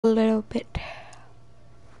A little bit.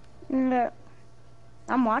 No,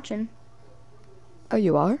 I'm watching. Oh,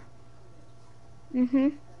 you are?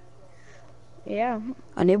 Yeah.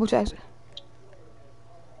 Unable to access.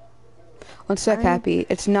 One sec, I'm, Happy.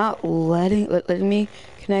 It's not letting me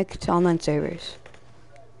connect to online servers.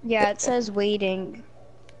 yeah, it says waiting.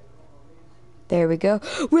 There we go.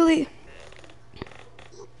 Really?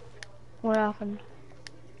 What happened?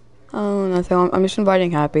 Oh, nothing. I'm just inviting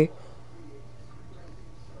Happy.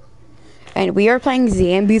 And we are playing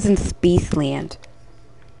Zombies in Spaceland.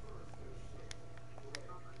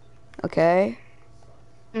 Okay.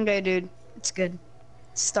 Okay, dude. It's good. The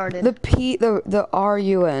Started. the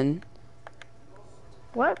RUN.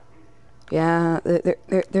 What? Yeah,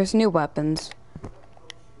 there's new weapons.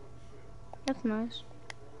 That's nice.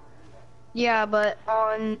 Yeah, but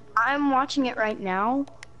I'm watching it right now.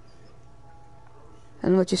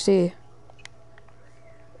 And what you see?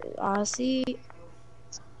 See,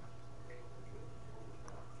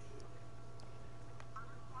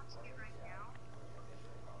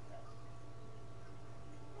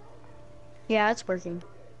 yeah, it's working.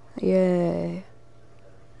 Yay.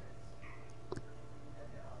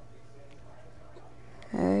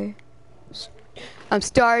 Okay. I'm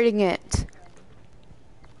starting it.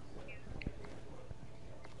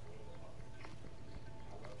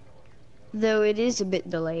 Though it is a bit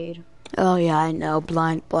delayed. Oh yeah, I know.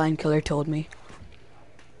 Blind killer told me.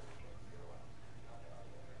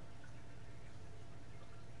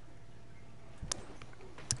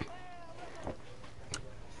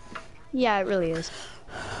 Yeah, it really is.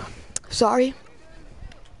 Sorry.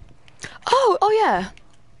 Oh yeah.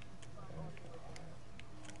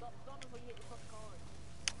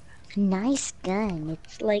 Nice gun.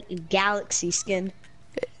 It's like a galaxy skin.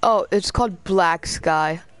 Oh, it's called Black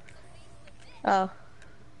Sky. Oh.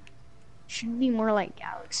 Should be more like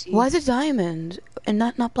galaxy. Why is it diamond and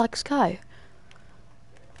not Black Sky?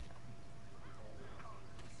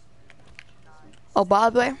 Oh, by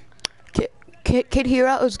the way,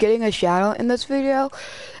 Kidhere is getting a shout out in this video,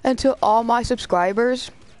 and to all my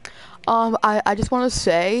subscribers, I just want to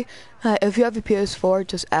say, if you have a PS4,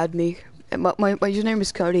 just add me. My username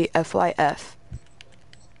is Cody FYF.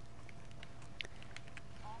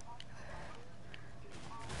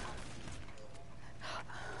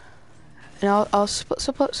 And I was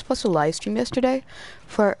supposed to live stream yesterday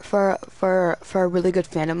for a really good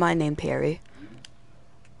fan of mine named Perry.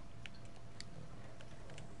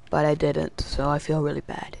 But I didn't, so I feel really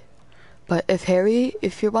bad. But if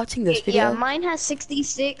you're watching this Yeah, video, mine has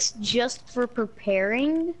 66 just for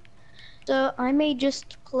preparing. So I may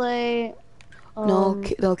just play no,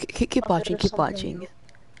 keep a bit watching, of keep something watching. else.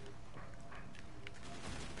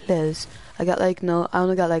 Liz, I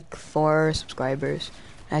only got like 4 subscribers.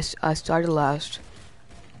 I started last.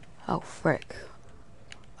 Oh frick.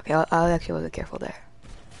 Okay, I actually wasn't careful there.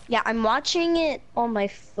 Yeah, I'm watching it on my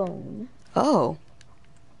phone. Oh,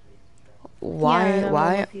 Yeah, why and I'm on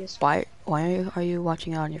my why PS4. why are you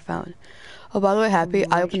watching it on your phone? Oh, by the way, Happy,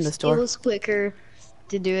 I opened this It door. was quicker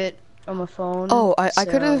to do it on my phone. Oh, I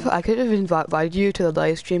could have So invited you to the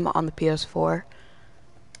live stream on the PS4.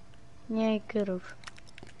 yeah, I could have.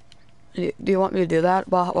 Do you want me to do that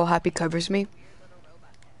while Happy covers me?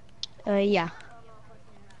 Yeah,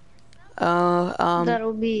 Uh, um,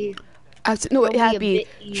 that'll be no, wait, it'll be a Happy, bit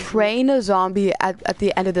easier. train a zombie at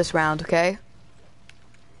the end of this round, okay?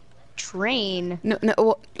 Train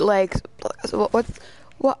No, like,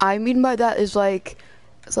 what I mean by that is like,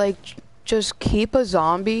 it's like, just keep a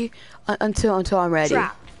zombie until I'm ready.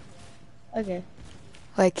 trap. Okay.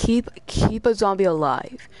 Like, keep a zombie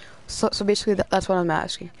alive. So basically, that's what I'm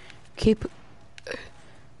asking. Keep.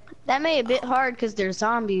 That made it a bit hard because they're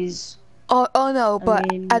zombies. Oh no, I but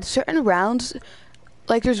mean, at certain rounds,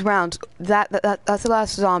 like there's rounds that's the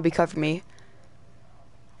last zombie. Cover me.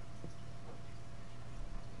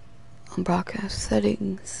 On broadcast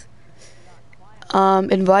settings.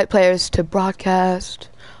 Invite players to broadcast.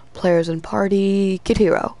 Players and party.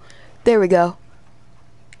 Kidhere. There we go.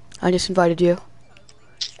 I just invited you.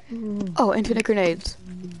 Oh, infinite grenades.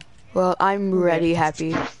 Well, I'm okay. ready,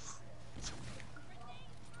 Happy.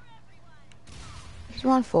 It's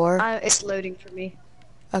round 4. It's loading for me.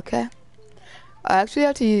 Okay. I actually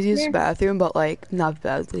have to use the bathroom, but like, not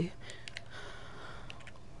badly.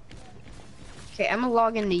 Okay, I'm gonna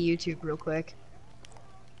log into YouTube real quick.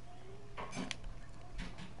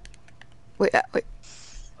 Wait.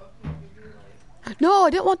 No, I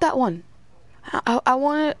didn't want that one. I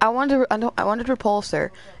wanted repulsor.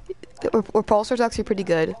 Repulsor's actually pretty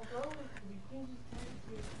good.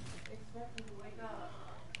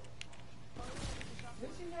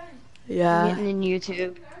 I'm Yeah. getting in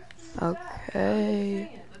YouTube.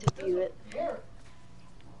 Okay.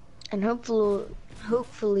 and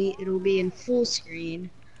hopefully it'll be in full screen.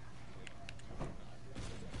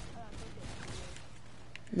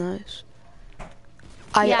 Nice.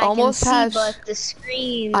 I Yeah, I can almost see, have. but the I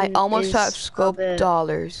screen almost have is a scope bit.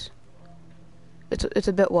 dollars. It's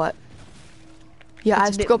a bit what? Yeah, I It's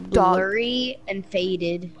a have bit scope doll. blurry and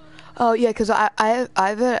faded. Oh yeah, cause I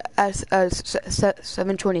have it as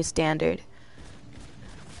 720 standard.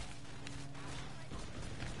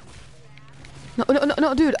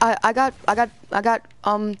 No, dude. I got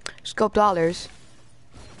scope dollars.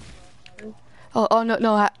 Oh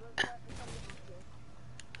no.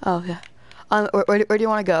 Oh yeah. Where do you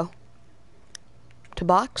want to go? To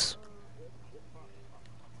box?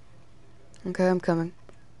 Okay, I'm coming.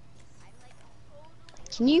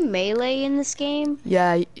 Can you melee in this game?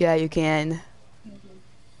 Yeah, you can.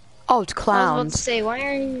 Oh, it's I was about to clowns. say, why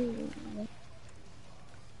are you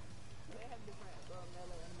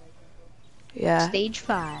Yeah. stage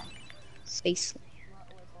 5? Space.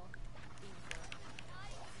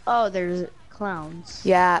 Oh, there's clowns.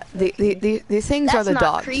 Yeah, Okay. these things are That's the not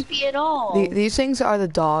dogs. creepy at all. These things are the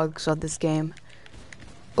dogs of this game.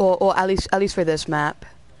 Or at least for this map.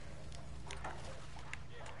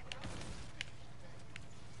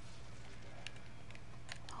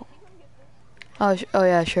 Oh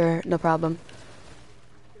yeah, sure, no problem.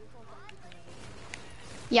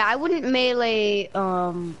 Yeah, I wouldn't melee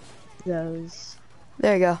those.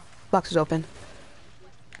 There you go. Box is open.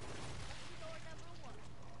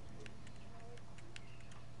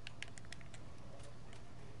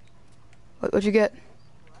 What'd you get?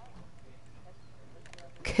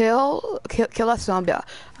 Kill that zombie.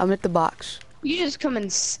 I'm at the box. You just come and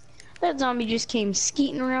that zombie just came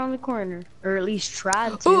skeeting around the corner, or at least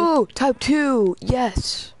tried to. Ooh, type 2.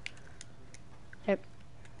 Yes. Yep.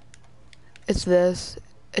 It's this.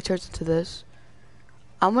 It turns into this.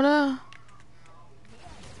 I'm gonna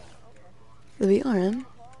the VRM.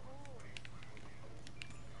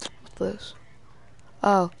 What's this?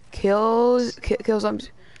 Oh, kill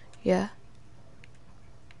zombies. Yeah.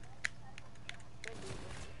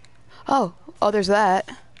 Oh, there's that.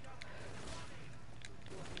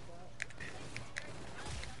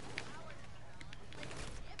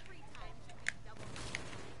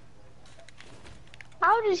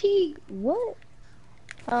 How did he? What?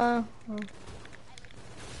 Uh,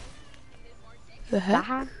 The heck?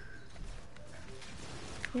 die?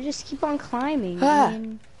 You just keep on climbing. I Ah.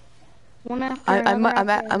 mean, one after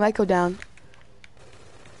another I might go down.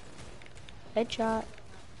 headshot.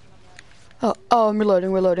 Oh, I'm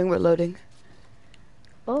reloading.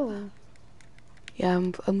 Oh, Yeah,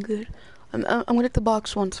 I'm good. I'm gonna hit the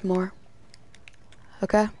box once more.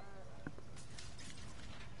 Okay.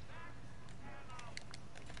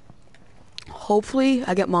 Hopefully,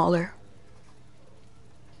 I get Mauler.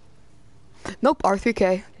 Nope,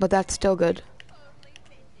 R3K, but that's still good.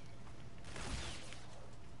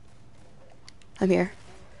 I'm here.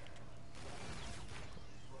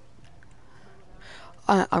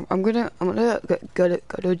 I'm gonna go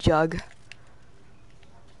to a jug.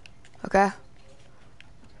 Okay.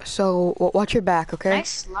 So watch your back, okay? nice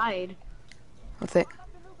slide. I think.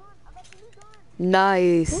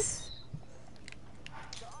 Nice.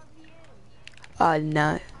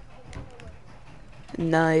 No.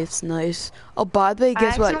 Nice. Oh, by the way, I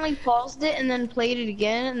guess what? accidentally paused it and then played it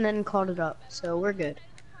again and then caught it up, so we're good.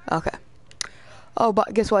 Okay. Oh,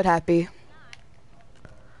 but guess what, Happy?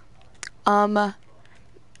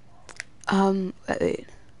 Wait,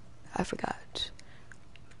 I forgot.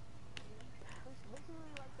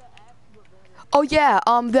 Oh yeah,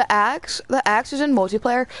 the axe is in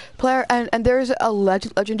multiplayer, and there's a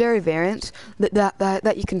legendary variant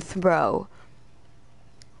that you can throw.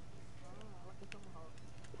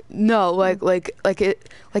 No,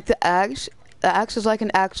 the axe is like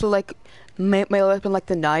an actual like melee weapon like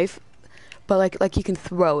the knife, but like you can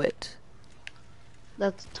throw it.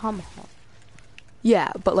 That's tomahawk.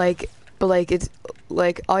 Yeah, but like it's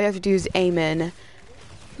like all you have to do is aim in.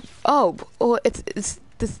 Oh, it's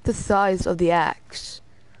the size of the axe.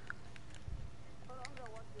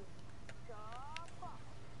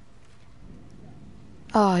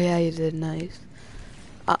 Oh yeah, you did nice.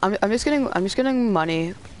 I'm just getting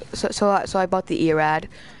money. So I bought the ERAD.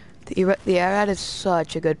 The ERAD is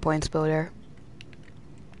such a good points builder.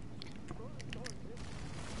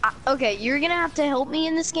 Okay, you're gonna have to help me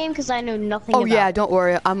in this game because I know nothing Oh about yeah, it. don't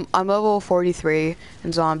worry. I'm level 43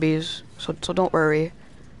 in zombies, so don't worry.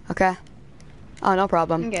 Okay. Oh, no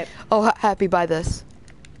problem. Okay. Oh, Happy buy this.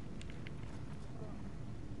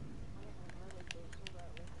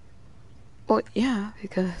 Well, yeah,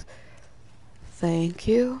 because thank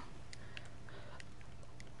you.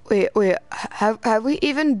 Wait. have we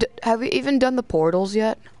even done the portals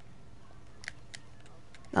yet?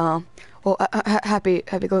 Oh, well, happy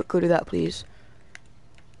go do that, please.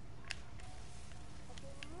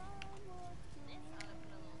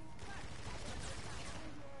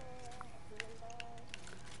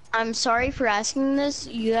 I'm sorry for asking this.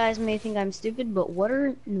 You guys may think I'm stupid, but what are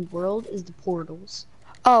in the world is the portals?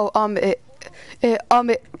 Oh,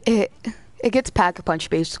 it gets pack-a-punch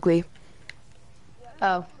basically.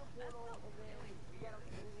 Oh.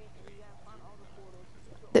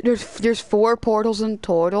 There's 4 portals in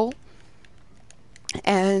total,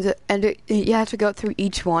 and you have to go through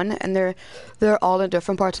each one, and they're all in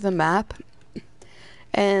different parts of the map.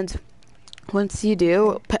 And once you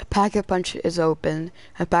do, Pack-a-Punch is open,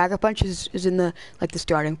 and Pack-a-Punch is in the the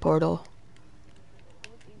starting portal.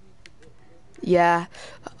 Yeah,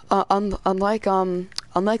 unlike the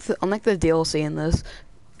DLC in this,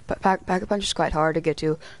 Pack-a-Punch is quite hard to get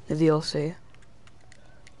to the DLC.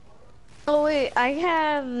 Oh wait, I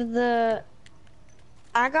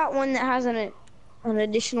got one that has an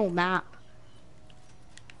additional map.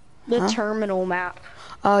 The Huh? terminal map.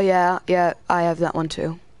 Oh yeah, I have that one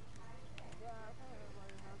too.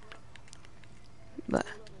 But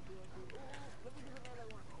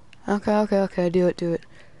okay, do it.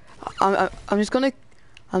 I'm just gonna,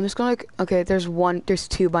 okay, there's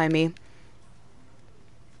 2 by me.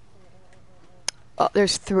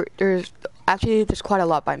 There's 3, there's quite a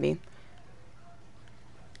lot by me.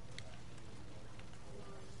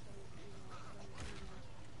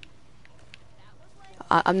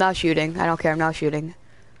 I'm not shooting, I don't care, I'm not shooting.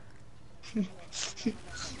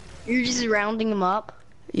 You're just rounding them up.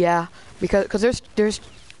 Yeah, because there's,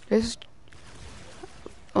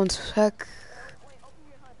 one sec.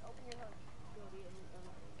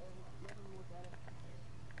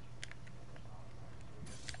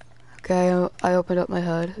 Okay, I opened up my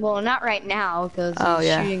HUD. Well, not right now, because Oh he's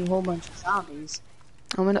yeah, shooting a whole bunch of zombies.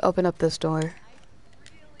 I'm gonna open up this door.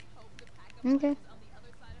 Okay.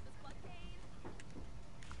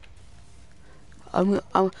 I'm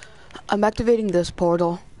I'm activating this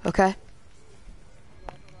portal, okay?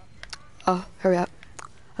 Oh, hurry up.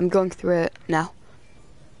 I'm going through it now.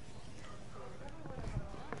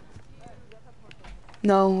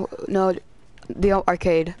 No, the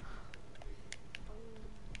arcade.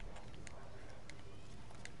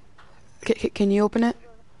 Can you open it?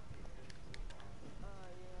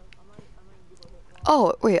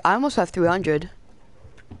 Oh, wait, I almost have 300.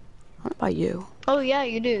 What about you? Oh yeah,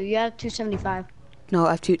 you do. You have 275. No,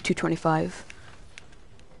 I have 225.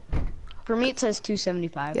 For me, it says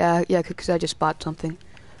 275. Yeah, because I just bought something.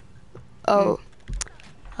 Oh,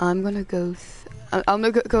 I'm gonna go. I'm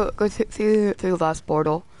gonna go through the last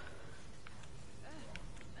portal.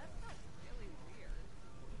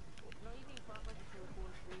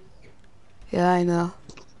 Yeah, I know.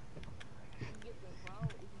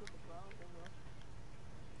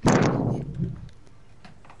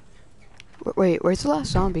 Wait, where's the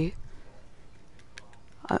last zombie?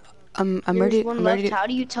 I, I'm There's ready. one I'm left. ready to. How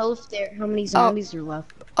do you tell if how many Oh, zombies are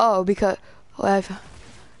left?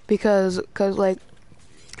 because cause like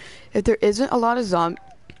if there isn't a lot of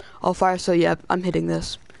I'll fire. So yeah, I'm hitting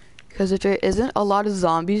this. Because if there isn't a lot of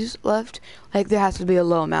zombies left, like there has to be a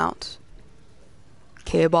low amount.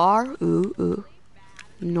 K-bar, ooh.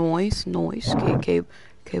 Noise.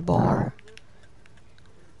 K-bar.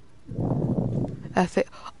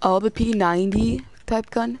 Oh, the P90 type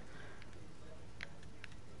gun.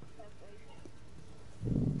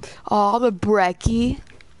 Oh, the Brecci.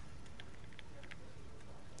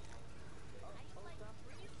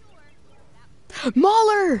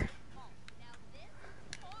 Mauler!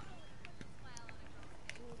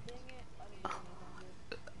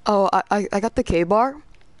 Oh, I got the K-bar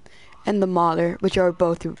and the Mauler, which are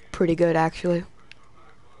both pretty good actually.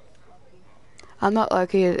 I'm not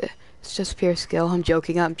lucky, it's just pure skill. I'm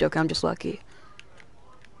joking, I'm just lucky.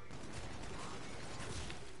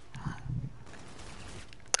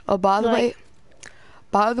 Oh, by the way,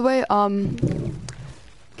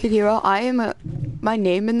 Kidhere, my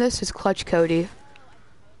name in this is Clutch Cody.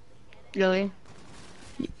 Really?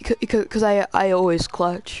 Because I always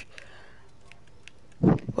clutch.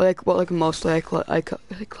 Well, mostly I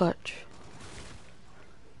clutch.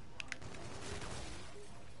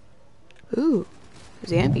 Ooh,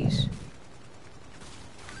 zombies.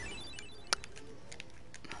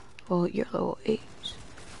 Well, you're level 8.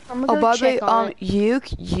 I'm Oh, gonna by go the way, check on it.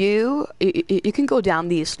 you can go down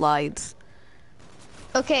these slides.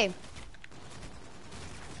 Okay.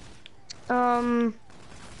 I'm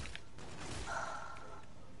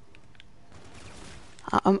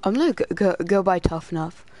gonna go by Tough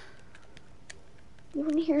Enough. You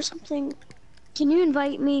want to hear something? Can you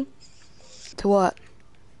invite me To what?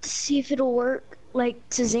 to see if it'll work? Like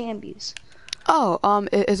to Zambies. Oh,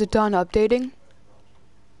 is it done updating?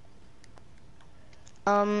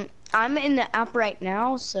 I'm in the app right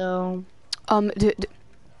now, so D d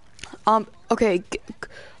okay,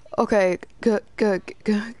 okay,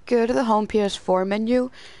 go to the home PS4 menu,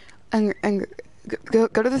 and go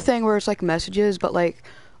to the thing where it's like messages, but like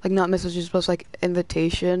not messages, but it's like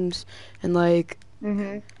invitations, and like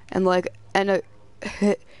mhm.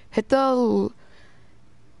 hit hit the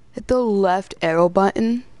hit the left arrow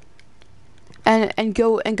button, and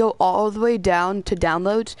go all the way down to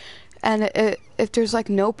downloads, and if there's like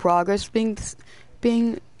no progress being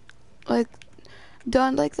like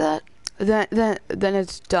done like that, then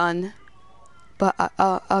it's done. But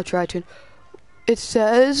I'll try to. It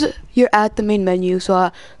says you're at the main menu,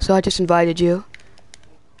 so I just invited you.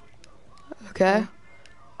 Okay. Okay.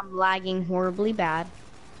 I'm lagging horribly bad.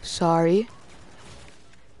 Sorry.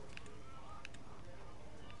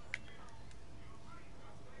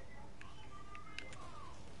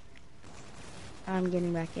 I'm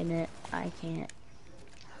getting back in it. I can't.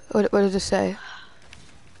 What does it say?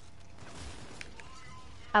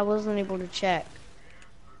 I wasn't able to check.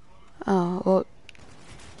 Oh well.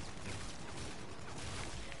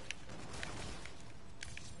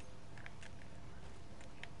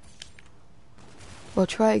 We'll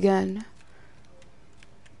try again.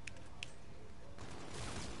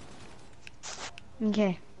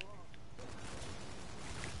 Okay.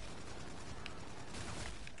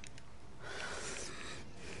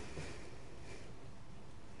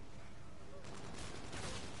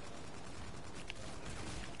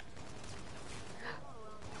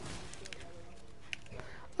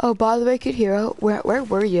 Oh, by the way, Kidhere, where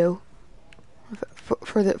were you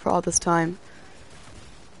for all this time?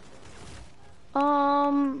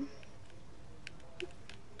 Um,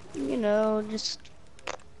 you know, just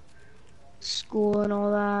school and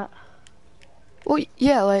all that. Well,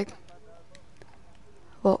 yeah, like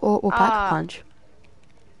we'll pack a Ah, punch.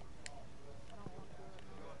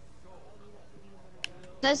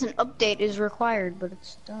 says an update is required, but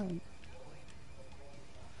it's done.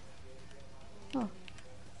 Oh,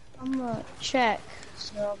 I'm gonna check.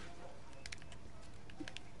 So,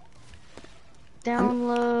 I'm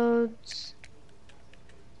downloads.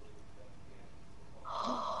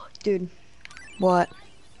 Dude, what?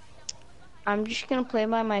 I'm just gonna play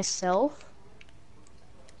by myself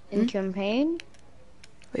in Hmm? campaign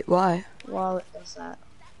Wait, why? while it does that.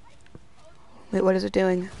 Wait, what is it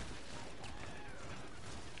doing?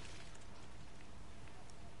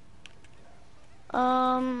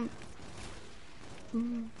 Um,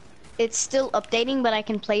 it's still updating, but I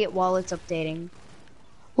can play it while it's updating.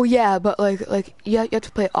 Well, yeah, but like you have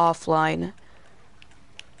to play offline.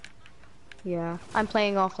 Yeah, I'm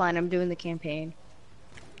playing offline. I'm doing the campaign.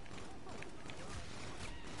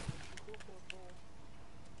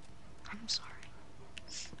 I'm sorry.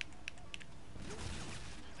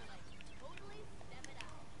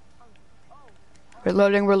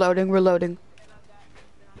 Reloading.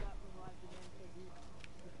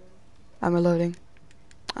 I'm reloading.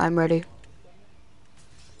 I'm ready.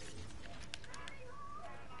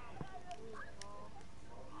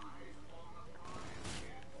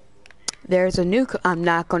 There's a new. I'm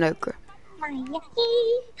not gonna.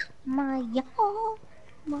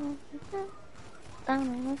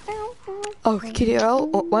 Oh,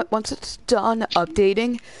 Kidero, once it's done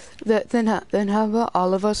updating, then how about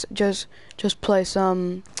all of us just play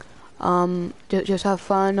some, just have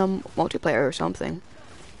fun, multiplayer or something.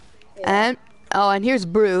 Yeah. And oh, and here's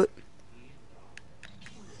Brute.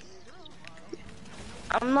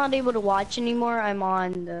 I'm not able to watch anymore. I'm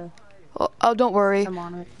on the. Oh, don't worry. I'm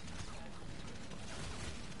on it.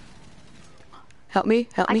 Help me.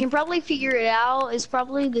 I can probably figure it out. It's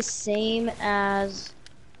probably the same as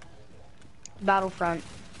Battlefront.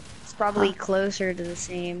 It's probably Huh? closer to the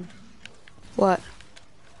same. What?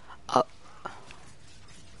 Oh,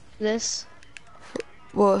 This.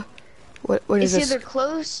 well, what is It's this? either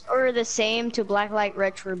close or the same to Blacklight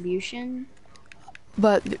Retribution.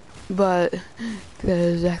 But but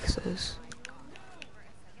there's X's.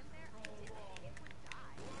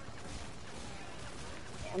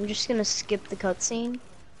 I'm just gonna skip the cutscene.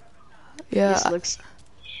 Yeah, This looks.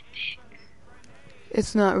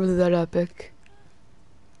 it's not really that epic.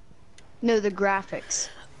 No, the graphics.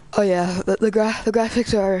 Oh yeah, the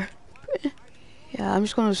graphics are. Yeah, I'm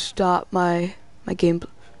just gonna stop my game.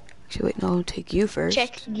 Actually, wait, no, I'll take you first.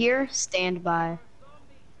 Check gear, stand by.